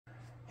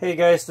Hey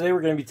guys, today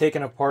we're going to be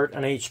taking apart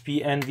an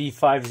HP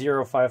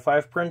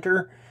NV5055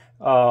 printer.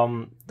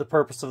 The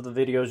purpose of the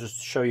video is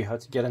just to show you how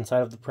to get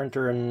inside of the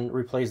printer and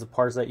replace the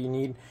parts that you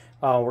need.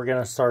 We're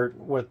going to start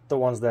with the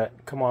ones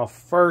that come off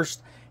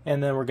first,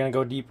 and then we're going to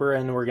go deeper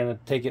and we're going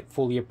to take it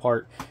fully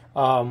apart.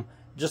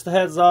 Just a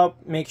heads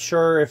up, make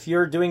sure if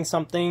you're doing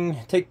something,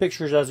 take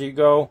pictures as you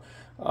go,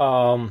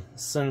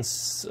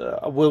 since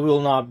we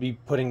will not be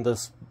putting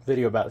this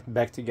video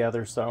back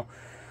together. So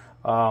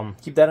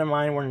keep that in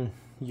mind when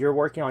you're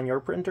working on your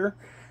printer.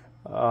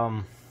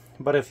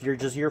 But if you're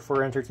just here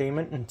for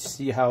entertainment and to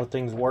see how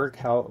things work,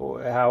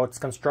 how it's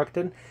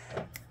constructed,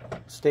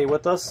 stay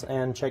with us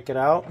and check it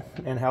out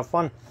and have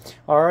fun.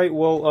 Alright,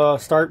 we'll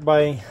start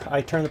by, I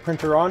turn the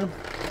printer on.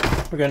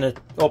 We're going to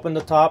open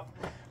the top,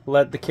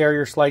 let the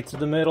carrier slide to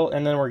the middle,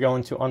 and then we're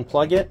going to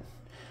unplug it.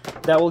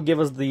 That will give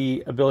us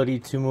the ability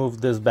to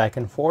move this back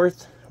and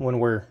forth when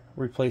we're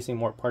replacing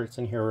more parts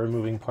in here or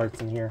removing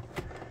parts in here.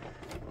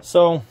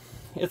 So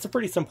it's a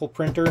pretty simple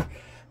printer,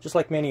 just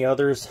like many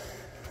others.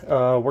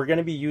 We're going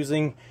to be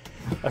using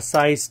a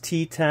size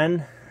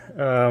T10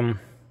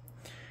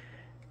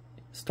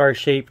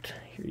 star-shaped,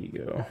 here you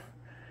go,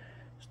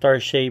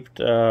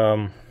 star-shaped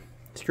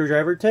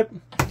screwdriver tip.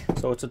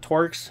 So it's a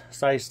Torx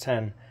size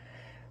 10.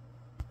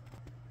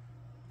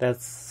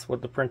 That's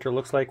what the printer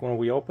looks like when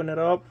we open it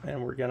up,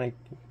 and we're going to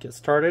get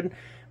started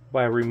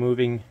by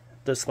removing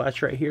this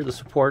latch right here, the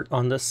support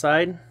on this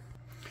side.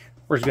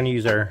 We're just going to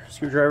use our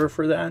screwdriver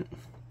for that.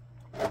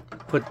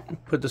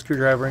 Put the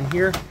screwdriver in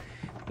here,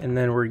 and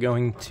then we're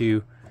going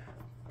to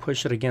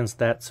push it against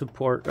that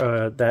support,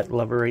 that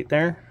lever right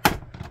there.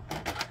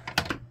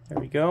 There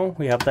we go.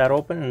 We have that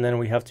open, and then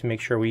we have to make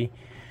sure we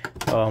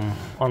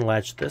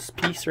unlatch this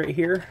piece right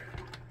here.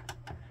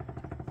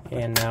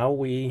 And now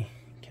we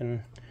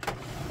can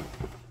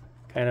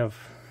kind of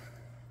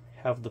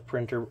have the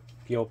printer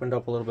be opened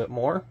up a little bit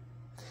more.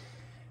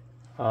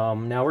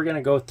 Now we're going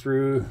to go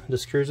through the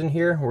screws in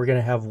here. We're going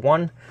to have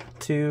 1,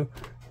 2,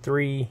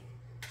 3,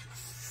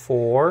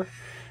 4,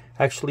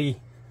 actually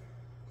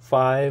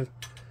 5,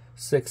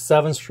 6,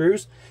 7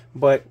 screws,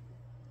 but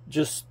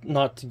just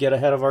not to get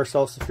ahead of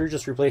ourselves, if you're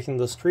just replacing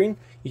the screen,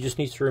 you just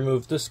need to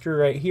remove this screw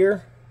right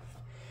here,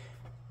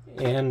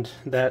 and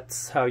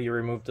that's how you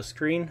remove the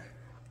screen.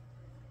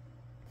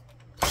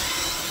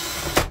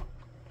 So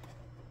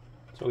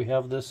we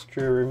have this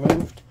screw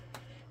removed,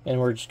 and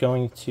we're just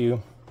going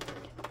to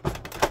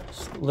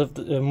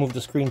move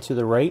the screen to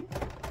the right.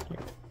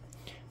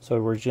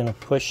 So we're going to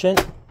push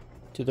it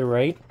to the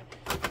right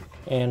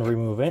and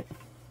remove it,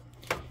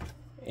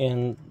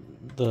 and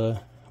the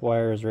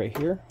wire is right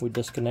here. We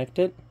disconnect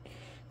it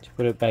to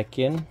put it back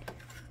in.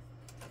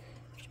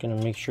 Just going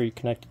to make sure you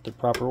connect it the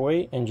proper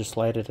way and just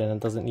slide it in. It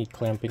doesn't need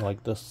clamping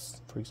like this,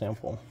 for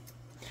example.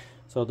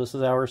 So this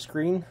is our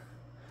screen,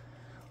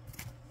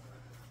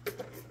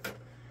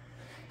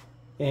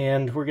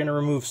 and we're going to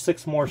remove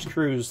 6 more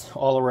screws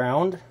all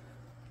around.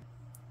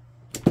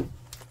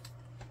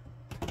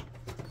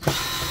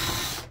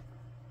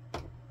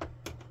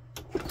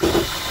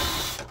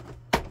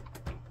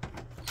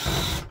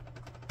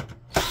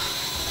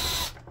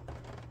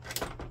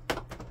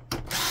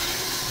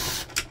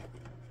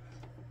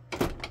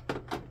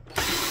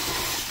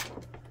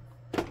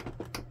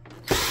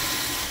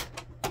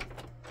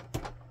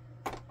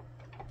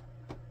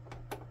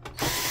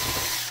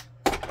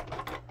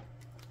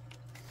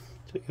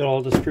 So get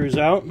all the screws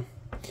out.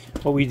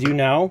 What we do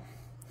now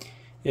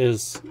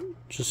is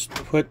just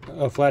put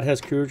a flathead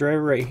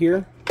screwdriver right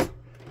here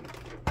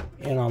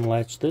and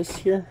unlatch this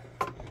here.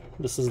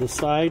 This is the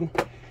side.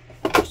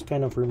 Just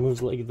kind of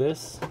removes like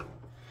this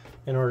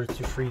in order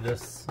to free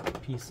this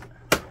piece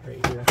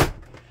right here.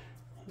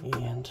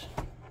 And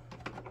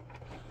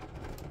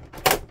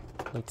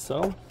like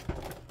so.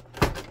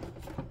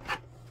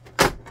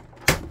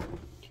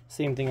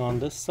 Same thing on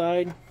this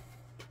side.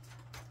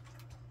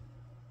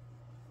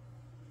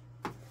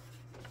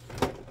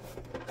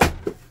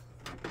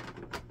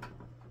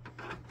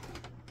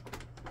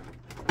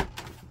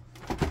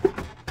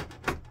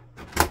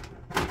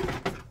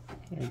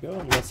 There you go,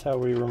 and that's how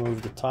we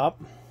remove the top.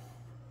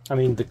 I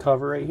mean the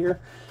cover right here.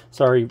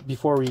 Sorry,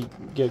 before we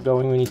get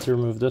going, we need to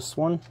remove this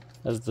one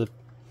as the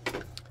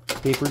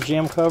paper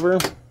jam cover.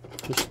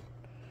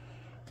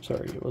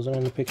 Sorry, it wasn't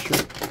in the picture.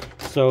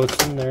 So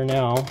it's in there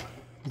now.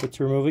 But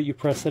to remove it, you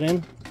press it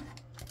in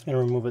and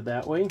remove it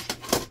that way.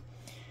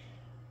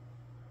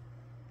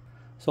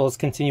 So let's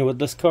continue with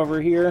this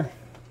cover here.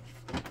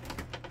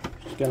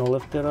 Just gonna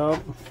lift it up.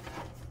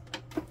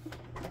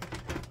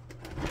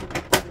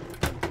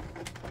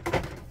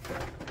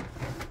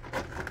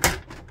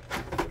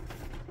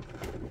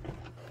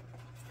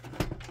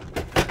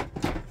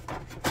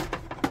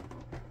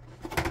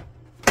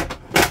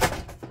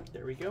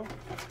 There we go.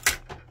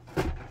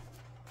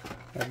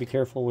 Gotta be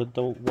careful with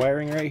the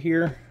wiring right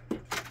here.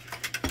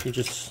 You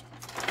just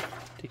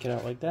take it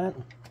out like that.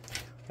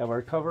 Have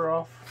our cover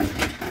off,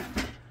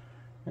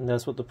 and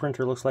that's what the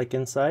printer looks like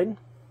inside.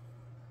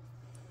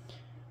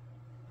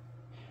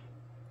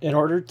 In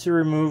order to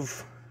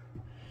remove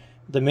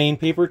the main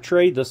paper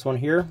tray, this one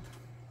here,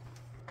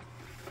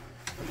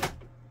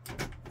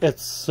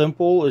 It's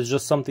simple. It's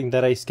just something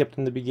that I skipped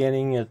in the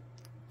beginning. It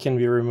can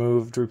be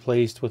removed,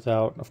 replaced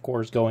without, of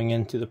course, going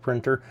into the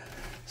printer.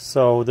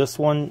 So this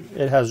one,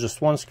 it has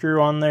just one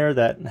screw on there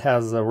that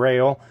has a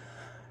rail.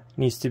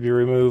 Needs to be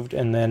removed,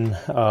 and then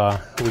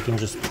we can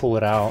just pull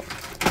it out.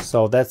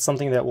 So that's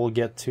something that we'll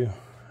get to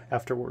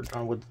after we're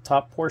done with the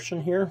top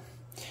portion here.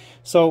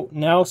 So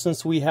now,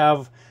 since we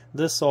have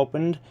this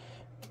opened,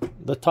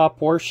 the top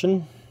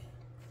portion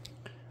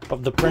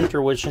of the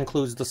printer, which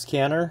includes the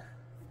scanner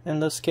in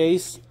this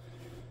case,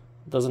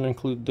 doesn't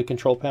include the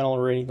control panel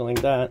or anything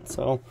like that,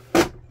 so,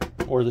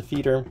 or the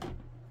feeder.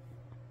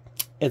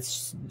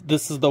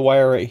 This is the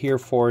wire right here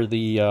for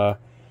the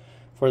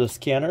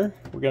scanner.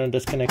 We're going to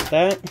disconnect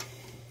that,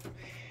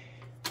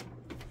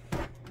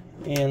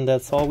 and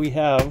that's all we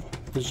have.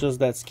 It's just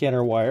that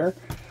scanner wire.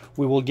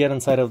 We will get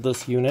inside of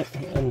this unit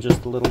in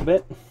just a little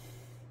bit.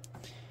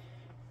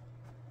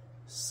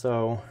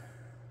 So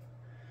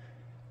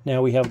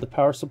now we have the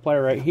power supply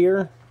right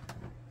here.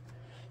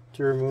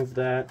 To remove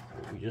that,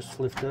 we just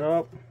lift it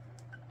up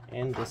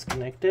and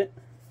disconnect it.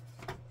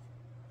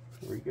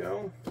 Here we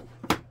go.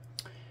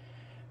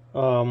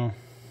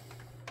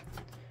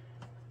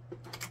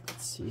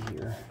 Let's see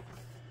here.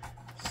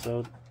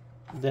 So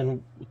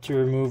then, to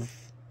remove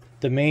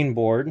the main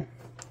board,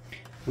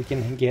 we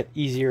can get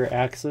easier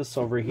access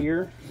over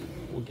here.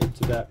 We'll get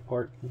to that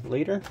part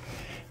later.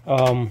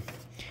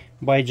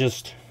 By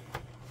just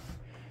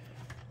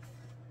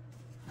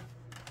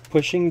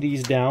pushing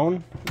these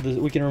down,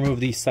 we can remove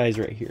these sides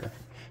right here.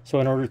 So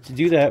in order to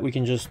do that, we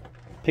can just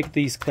pick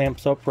these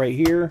clamps up right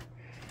here,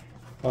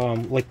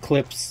 like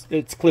clips.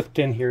 It's clipped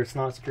in here, it's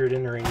not screwed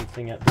in or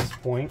anything at this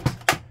point,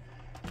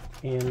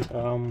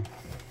 and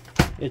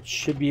it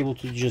should be able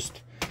to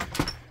just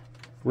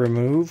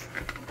remove.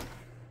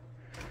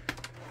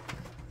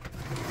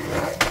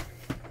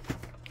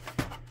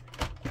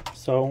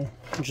 So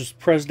just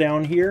press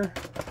down here,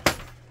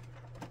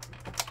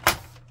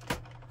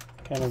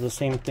 kind of the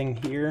same thing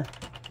here,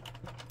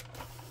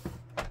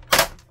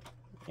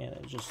 and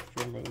it just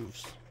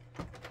removes.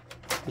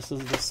 This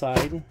is the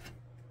side.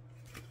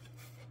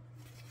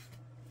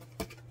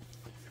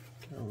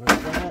 Remove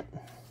that.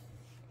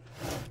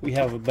 We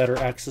have a better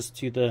access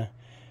to the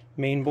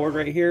main board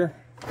right here.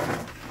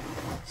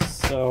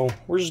 So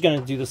we're just going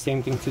to do the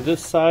same thing to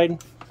this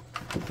side.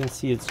 You can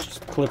see it's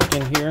just clipped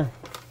in here.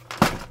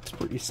 It's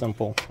pretty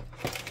simple.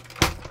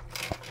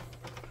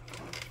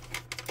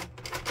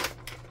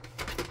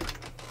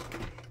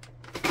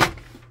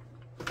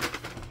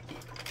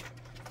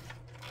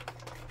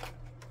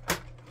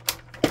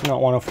 Not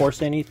want to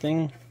force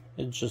anything,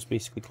 it's just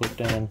basically clipped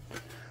in and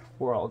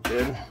we're all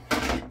good.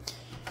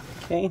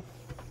 Okay,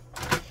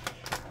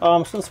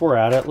 since we're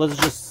at it, let's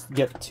just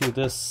get to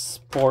this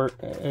part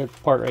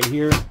right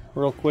here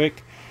real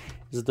quick.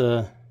 Is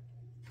the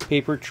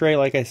paper tray.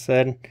 Like I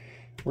said,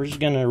 we're just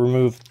going to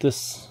remove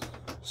this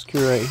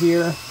screw right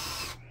here.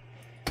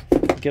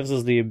 It gives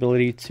us the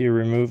ability to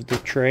remove the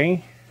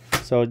tray,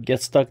 so it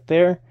gets stuck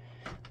there.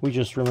 We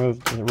just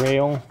remove the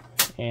rail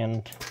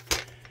and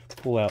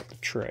pull out the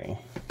tray.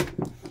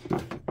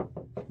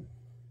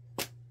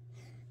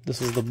 This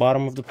is the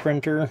bottom of the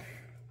printer.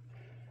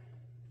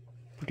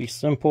 Pretty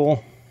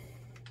simple.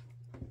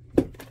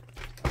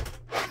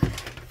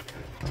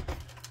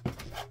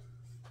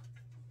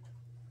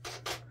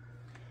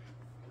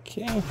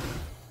 Okay.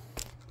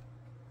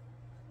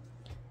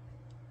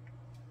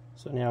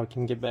 So now we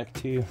can get back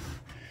to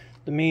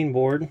the main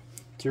board.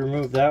 To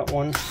remove that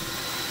one,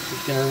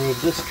 we're going to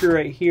remove this screw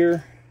right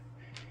here.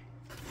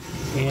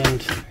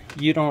 And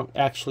you don't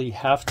actually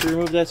have to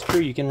remove that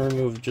screw. You can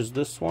remove just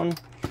this one,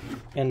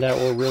 and that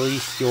will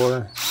release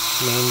your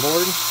main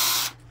board.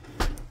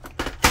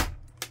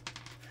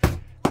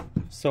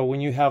 So when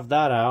you have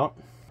that out,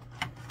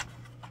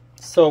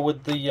 so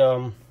with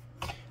the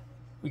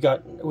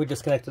we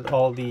disconnected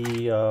all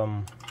the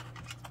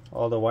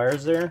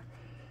wires there.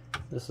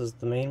 This is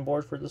the main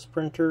board for this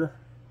printer.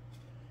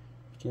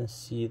 You can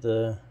see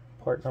the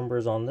part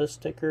numbers on this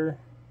sticker.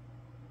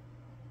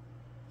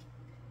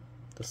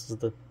 This is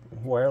the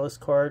wireless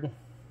card.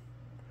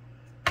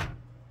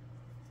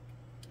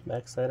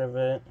 Back side of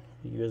it,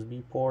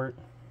 USB port.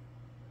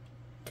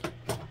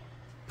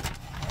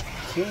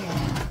 Okay.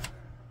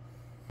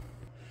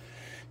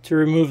 To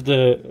remove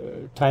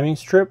the timing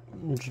strip,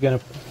 I'm just going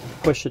to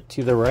push it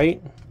to the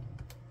right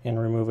and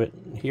remove it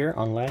here,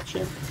 unlatch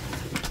it,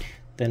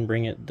 then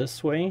bring it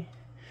this way.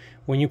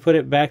 When you put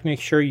it back, make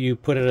sure you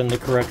put it in the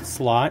correct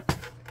slot.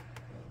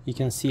 You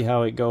can see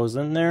how it goes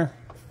in there.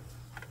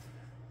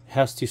 It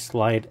has to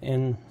slide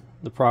in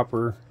the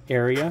proper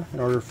area in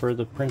order for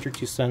the printer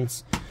to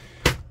sense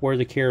where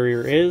the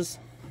carrier is.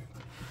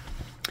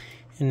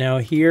 And now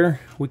here,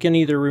 we can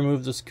either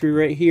remove the screw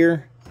right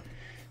here,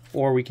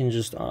 or we can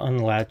just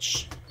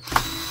unlatch.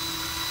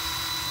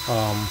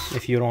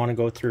 If you don't want to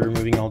go through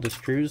removing all the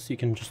screws, you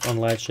can just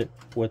unlatch it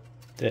with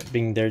it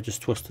being there,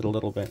 just twist it a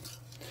little bit.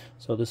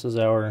 So this is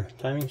our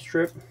timing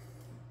strip.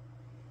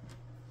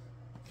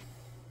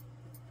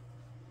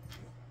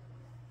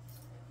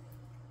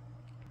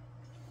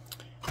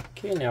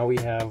 Okay, now we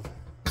have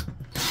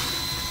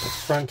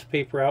front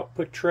paper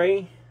output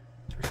tray.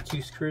 There's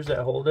 2 screws that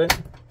hold it.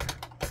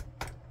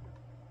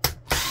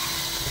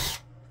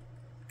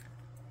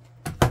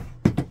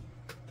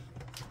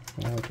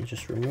 Now we can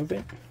just remove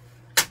it.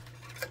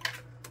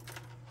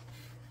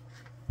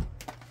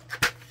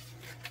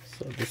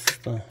 So this is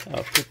the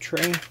output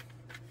tray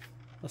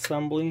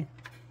assembly.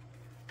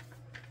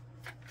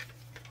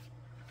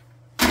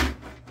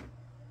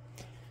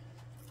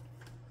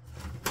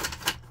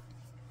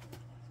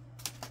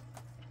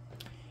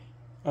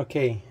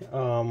 Okay,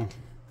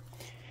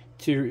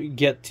 to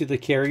get to the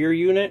carrier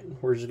unit,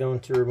 we're just going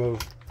to remove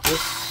this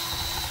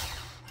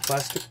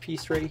plastic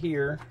piece right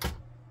here.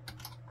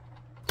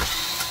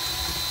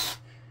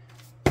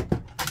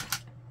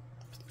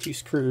 2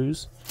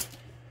 screws.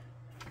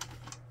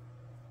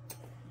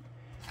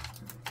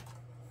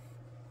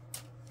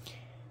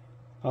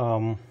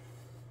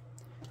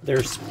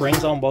 There's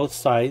springs on both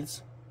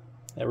sides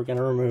that we're going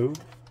to remove.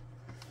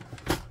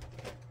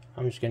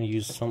 I'm just going to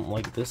use something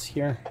like this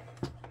here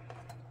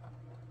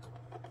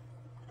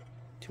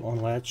to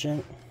unlatch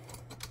it.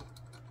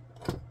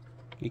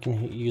 You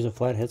can use a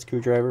flathead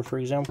screwdriver, for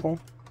example.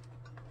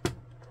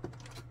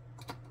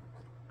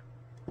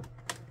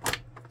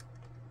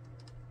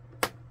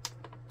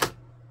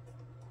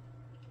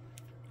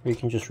 Or you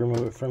can just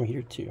remove it from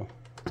here too.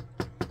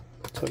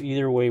 So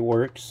either way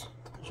works,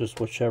 just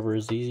whichever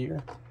is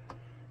easier.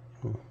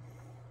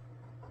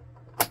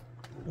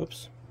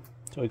 Oops.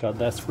 So we got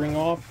that spring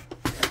off.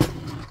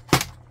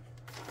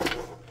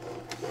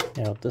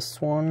 Now this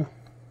one.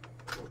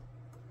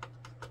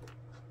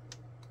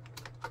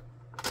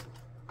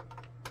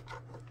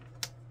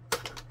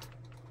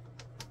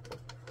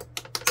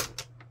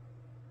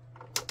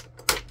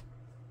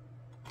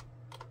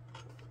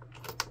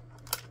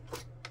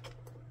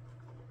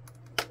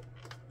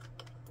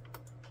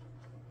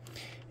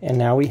 And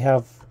now we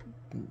have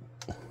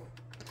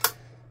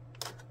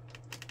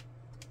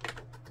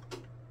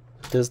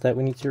this that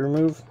we need to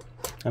remove.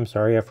 I'm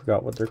sorry, I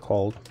forgot what they're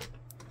called.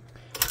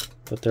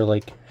 But they're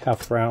like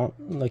half round,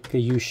 like a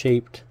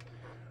U-shaped.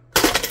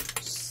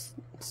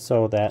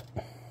 So that,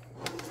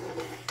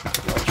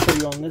 I'll show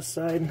you on this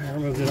side. I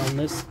removed it on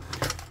this.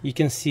 You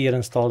can see it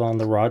installed on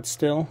the rod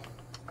still.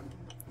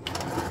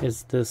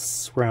 Is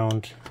this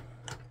round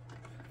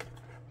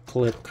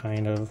clip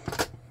kind of.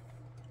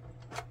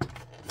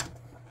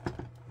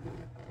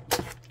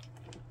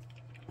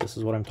 This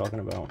is what I'm talking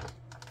about.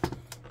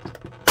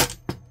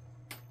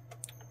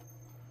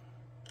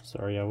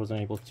 Sorry, I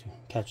wasn't able to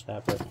catch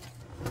that, but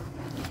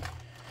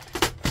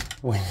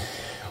when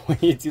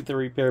you do the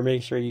repair,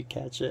 make sure you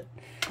catch it,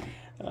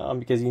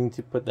 because you need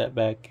to put that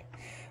back.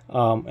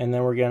 And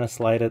then we're gonna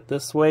slide it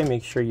this way.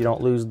 Make sure you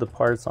don't lose the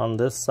parts on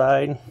this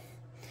side.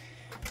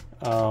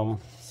 So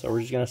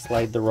we're just gonna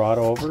slide the rod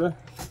over.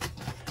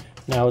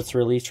 Now it's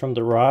released from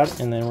the rod,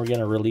 and then we're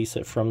gonna release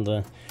it from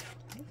the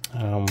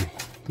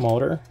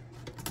motor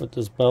with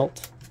this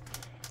belt.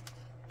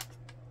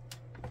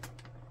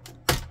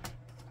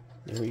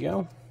 There we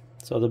go.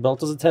 So the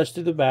belt is attached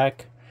to the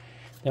back.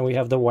 Then we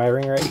have the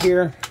wiring right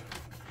here.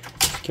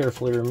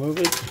 Carefully remove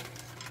it.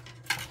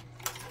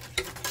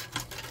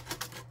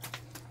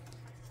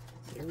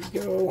 There we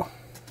go.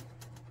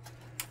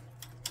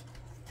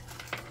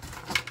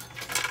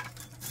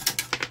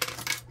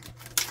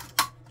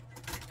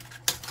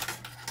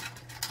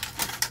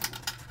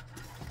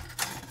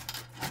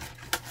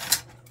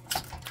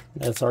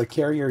 That's our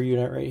carrier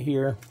unit right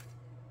here.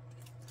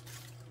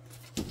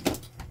 Let's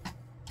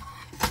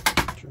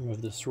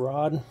remove this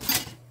rod.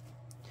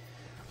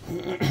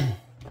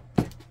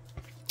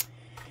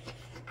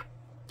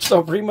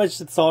 So pretty much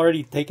it's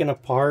already taken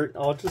apart.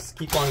 I'll just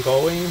keep on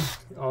going.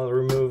 I'll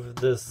remove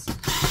this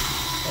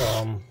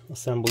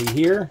assembly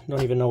here.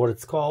 Don't even know what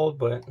it's called,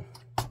 but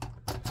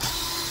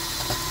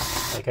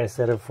like I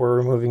said, if we're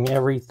removing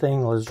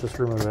everything, let's just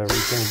remove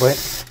everything.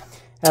 But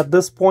at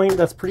this point,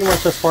 that's pretty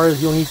much as far as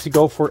you'll need to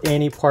go for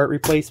any part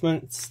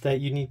replacements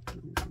that you need,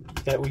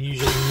 that we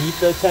usually need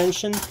the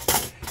attention.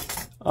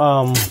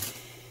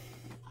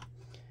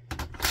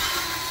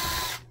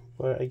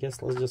 But I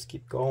guess let's just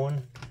keep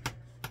going.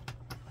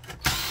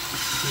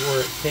 See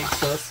where it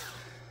takes us.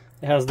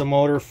 It has the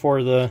motor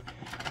for the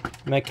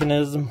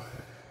mechanism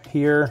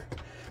here,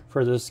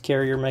 for this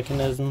carrier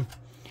mechanism.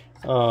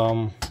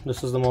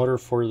 This is the motor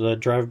for the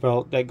drive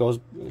belt that goes,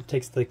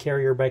 takes the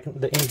carrier back,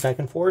 the end back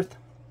and forth.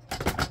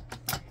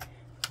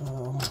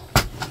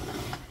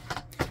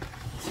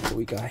 See what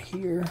we got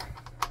here.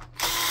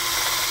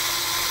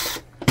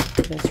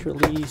 That's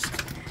released.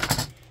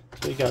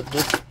 So we got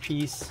this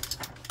piece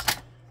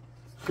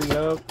freed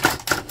up.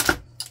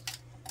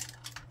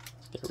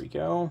 There we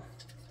go.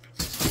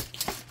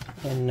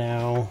 And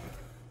now,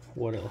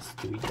 what else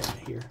do we got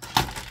here?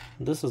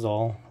 This is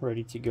all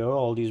ready to go,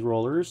 all these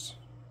rollers.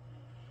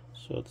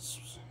 So this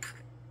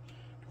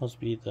must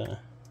be the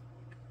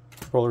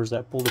rollers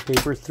that pull the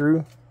paper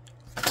through.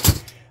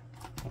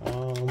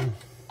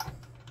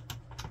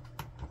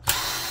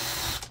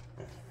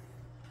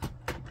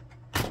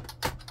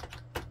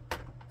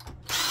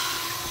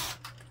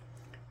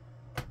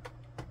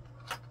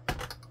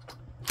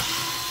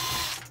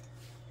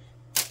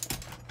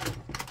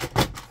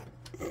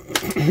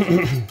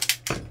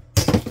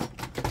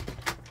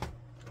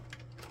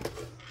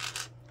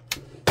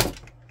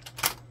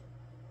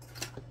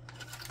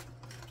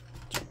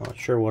 Not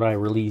sure what I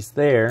released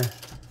there.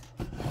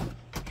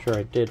 Sure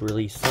I did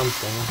release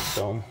something,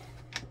 so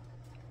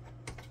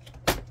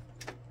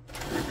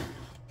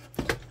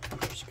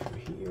just go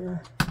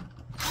here.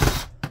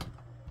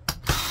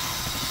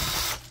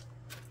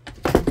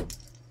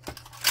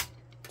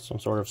 Some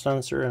sort of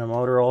sensor and a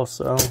motor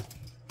also.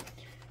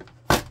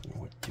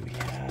 What do we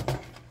have?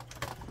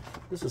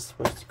 This is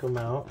supposed to come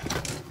out.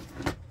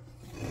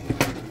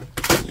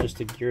 It's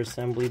just a gear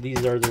assembly.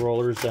 These are the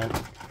rollers that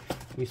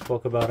we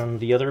spoke about on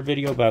the other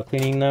video about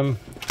cleaning them.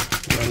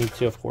 You don't need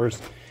to, of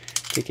course,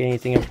 take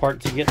anything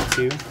apart to get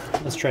to.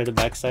 Let's try the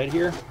back side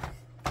here.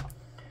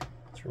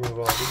 Let's remove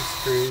all these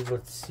screws.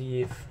 Let's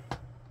see if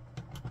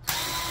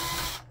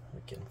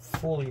we can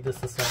fully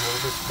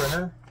disassemble this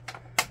printer.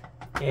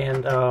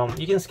 And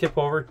you can skip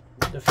over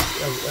a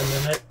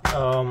minute in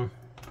order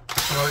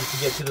to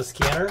get to the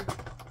scanner.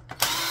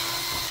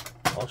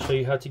 I'll show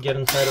you how to get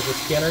inside of the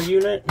scanner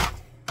unit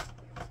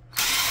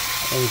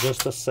in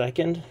just a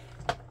second.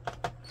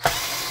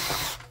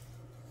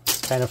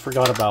 Kind of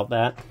forgot about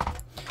that,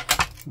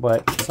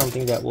 but it's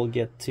something that we'll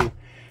get to.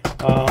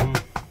 I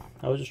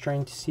was just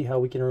trying to see how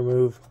we can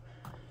remove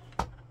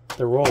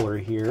the roller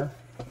here,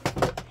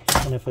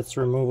 and if it's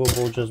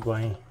removable just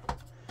by...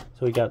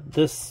 So we got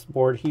this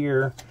board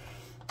here.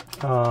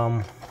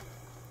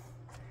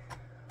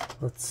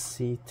 Let's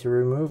see, to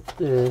remove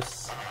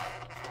this,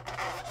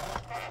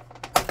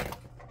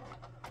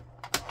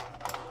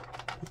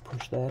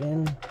 push that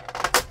in.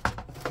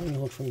 Let me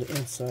look from the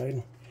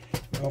inside.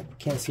 Nope,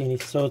 can't see any.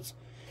 So it's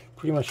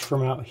pretty much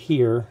from out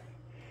here.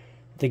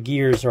 The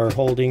gears are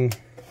holding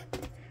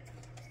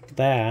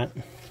that.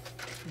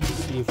 Let's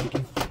see if we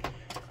can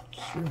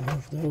just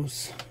remove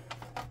those.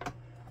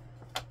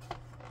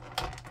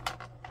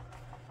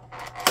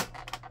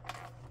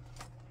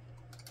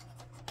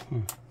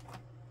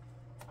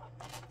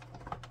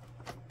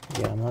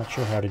 Yeah, I'm not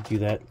sure how to do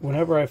that.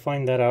 Whenever I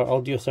find that out,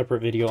 I'll do a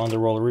separate video on the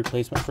roller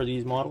replacement for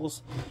these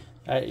models.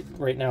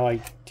 Right now I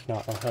do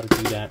not know how to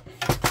do that.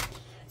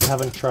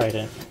 Haven't tried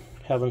it.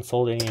 Haven't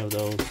sold any of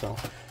those, so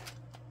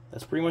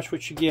that's pretty much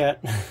what you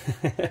get.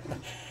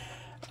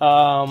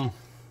 And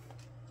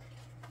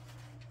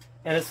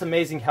it's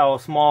amazing how a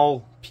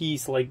small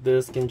piece like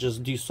this can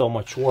just do so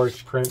much work,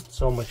 print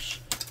so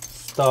much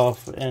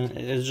stuff, and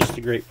it's just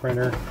a great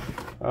printer.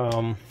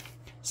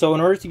 So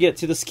in order to get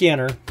to the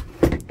scanner,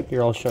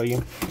 here I'll show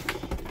you.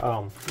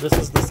 This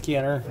is the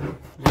scanner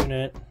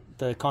unit,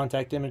 the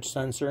contact image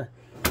sensor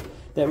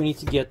that we need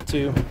to get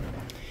to.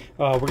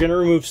 We're going to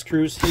remove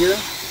screws here.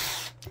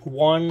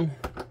 1,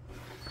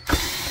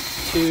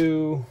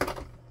 2,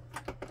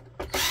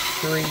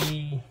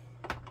 3,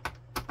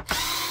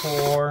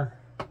 4,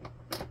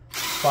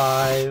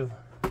 5,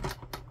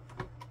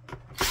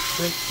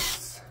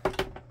 6,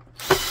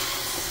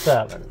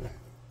 7.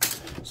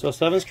 So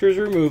 7 screws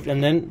are removed,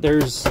 and then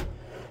there's 8,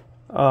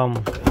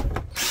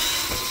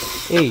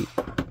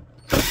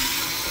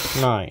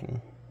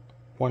 9,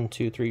 1,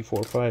 2, 3,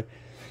 4, 5,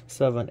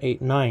 7,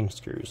 8, 9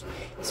 screws.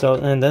 So,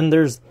 and then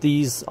there's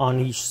these on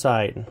each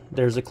side.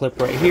 There's a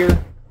clip right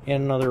here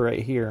and another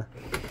right here.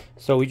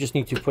 So we just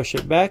need to push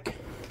it back.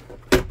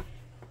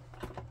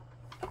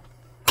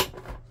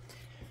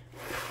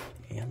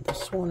 And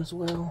this one as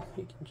well.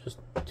 You can just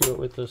do it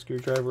with the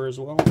screwdriver as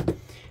well.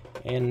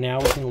 And now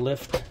we can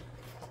lift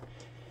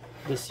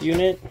this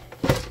unit.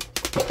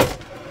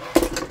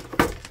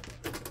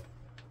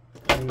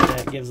 And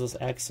that gives us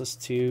access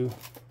to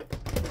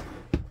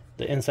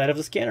the inside of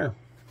the scanner.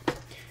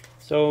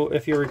 So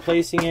if you're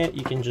replacing it,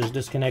 you can just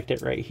disconnect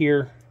it right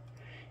here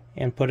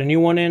and put a new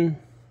one in.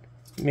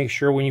 Make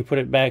sure when you put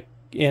it back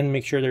in,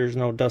 make sure there's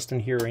no dust in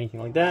here or anything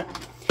like that.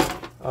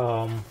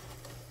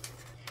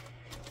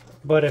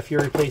 But if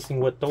you're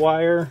replacing with the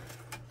wire,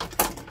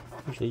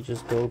 usually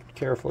just go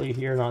carefully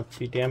here not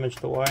to damage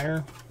the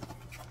wire.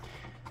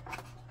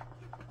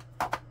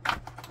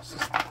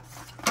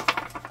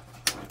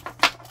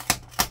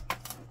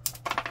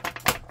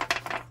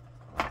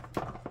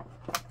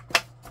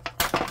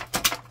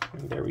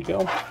 There we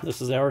go.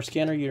 This is our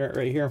scanner unit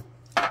right here.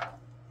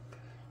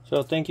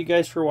 So thank you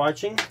guys for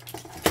watching.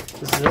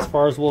 This is as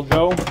far as we'll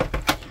go.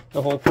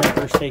 The whole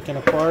printer is taken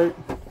apart.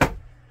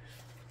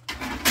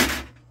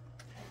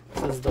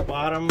 This is the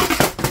bottom.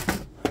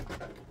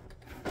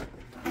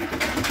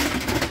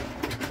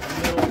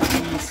 Middle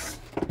piece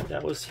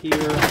that was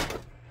here.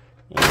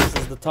 And this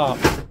is the top.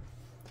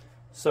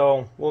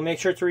 So we'll make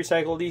sure to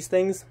recycle these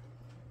things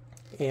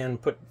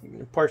and put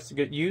parts to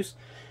good use.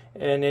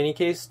 In any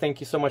case,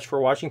 thank you so much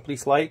for watching.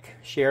 Please like,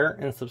 share,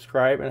 and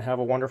subscribe, and have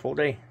a wonderful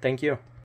day. Thank you.